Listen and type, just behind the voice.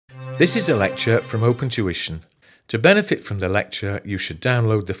This is a lecture from Open Tuition. To benefit from the lecture, you should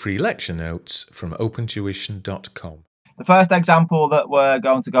download the free lecture notes from opentuition.com. The first example that we're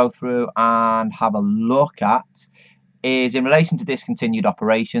going to go through and have a look at is in relation to discontinued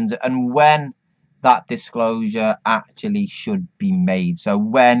operations and when that disclosure actually should be made. So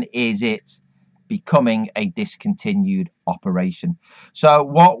when is it becoming a discontinued operation? So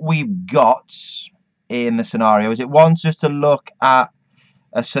what we've got in the scenario is it wants us to look at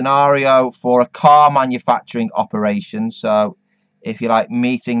a scenario for a car manufacturing operation. So if you like,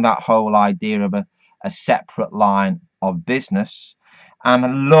 meeting that whole idea of a separate line of business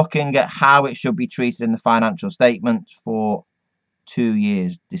and looking at how it should be treated in the financial statements for 2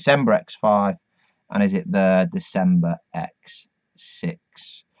 years, December X5 and is it the December X6.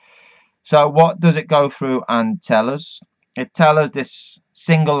 So what does it go through and tell us? It tells us this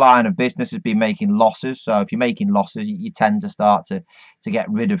single line of business has been making losses. So if you're making losses, you tend to start to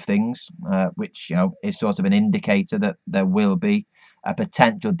get rid of things, which is sort of an indicator that there will be a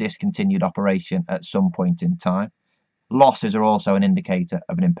potential discontinued operation at some point in time. Losses are also an indicator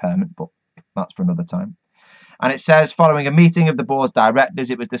of an impairment, but that's for another time. And it says, following a meeting of the board's directors,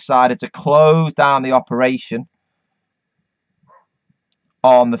 it was decided to close down the operation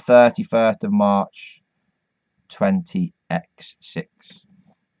on the 31st of March 20X6.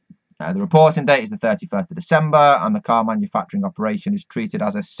 The reporting date is the 31st of December and the car manufacturing operation is treated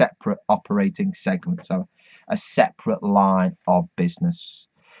as a separate operating segment, so a separate line of business.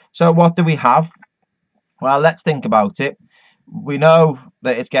 So what do we have? Well, let's think about it. We know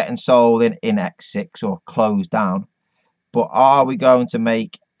that it's getting sold in X6 or closed down, but are we going to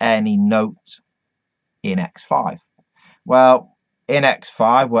make any note in X5? Well, in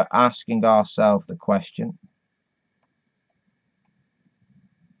X5, we're asking ourselves the question,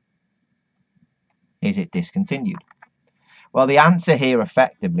 is it discontinued? Well, the answer here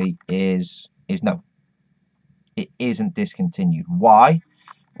effectively is no. It isn't discontinued. Why?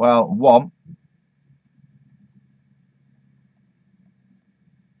 Well, one,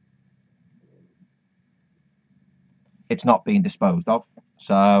 it's not being disposed of.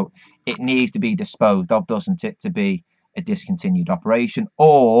 So it needs to be disposed of, doesn't it, to be a discontinued operation,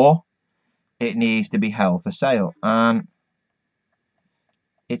 or it needs to be held for sale. And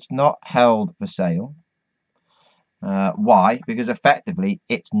it's not held for sale. Why? Because effectively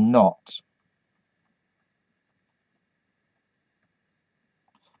it's not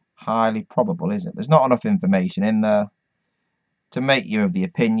highly probable, is it? There's not enough information in there to make you of the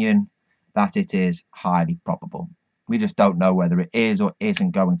opinion that it is highly probable. We just don't know whether it is or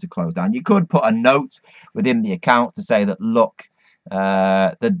isn't going to close down. You could put a note within the account to say that, look,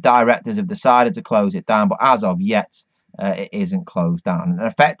 the directors have decided to close it down, but as of yet, it isn't closed down. And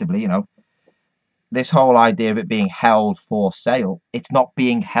effectively, this whole idea of it being held for sale, it's not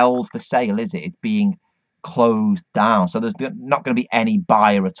being held for sale, is it? It's being closed down. So there's not going to be any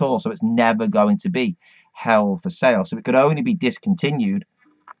buyer at all. So it's never going to be held for sale. So it could only be discontinued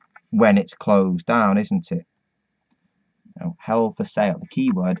when it's closed down, isn't it? Held for sale. The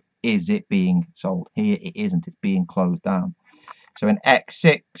key word is it being sold. Here it isn't. It's being closed down. So in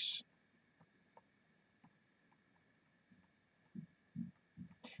X6,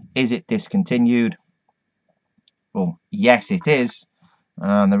 is it discontinued? Well, yes, it is.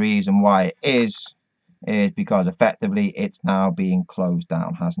 And the reason why it is because effectively it's now being closed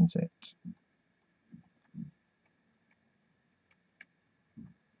down, hasn't it?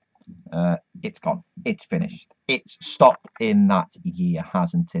 It's gone. It's finished. It's stopped in that year,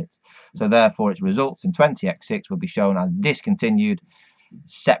 hasn't it? So therefore its results in 20X6 will be shown as discontinued,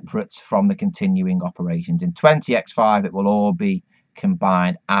 separate from the continuing operations. In 20X5 it will all be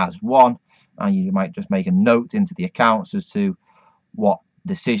combined as one, and you might just make a note into the accounts as to what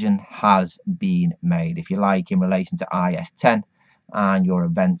decision has been made, if you like, in relation to IS10 and your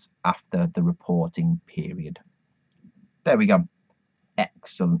events after the reporting period. There we go.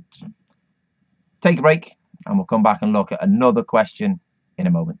 Excellent. Take a break and we'll come back and look at another question in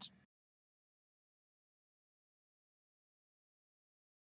a moment.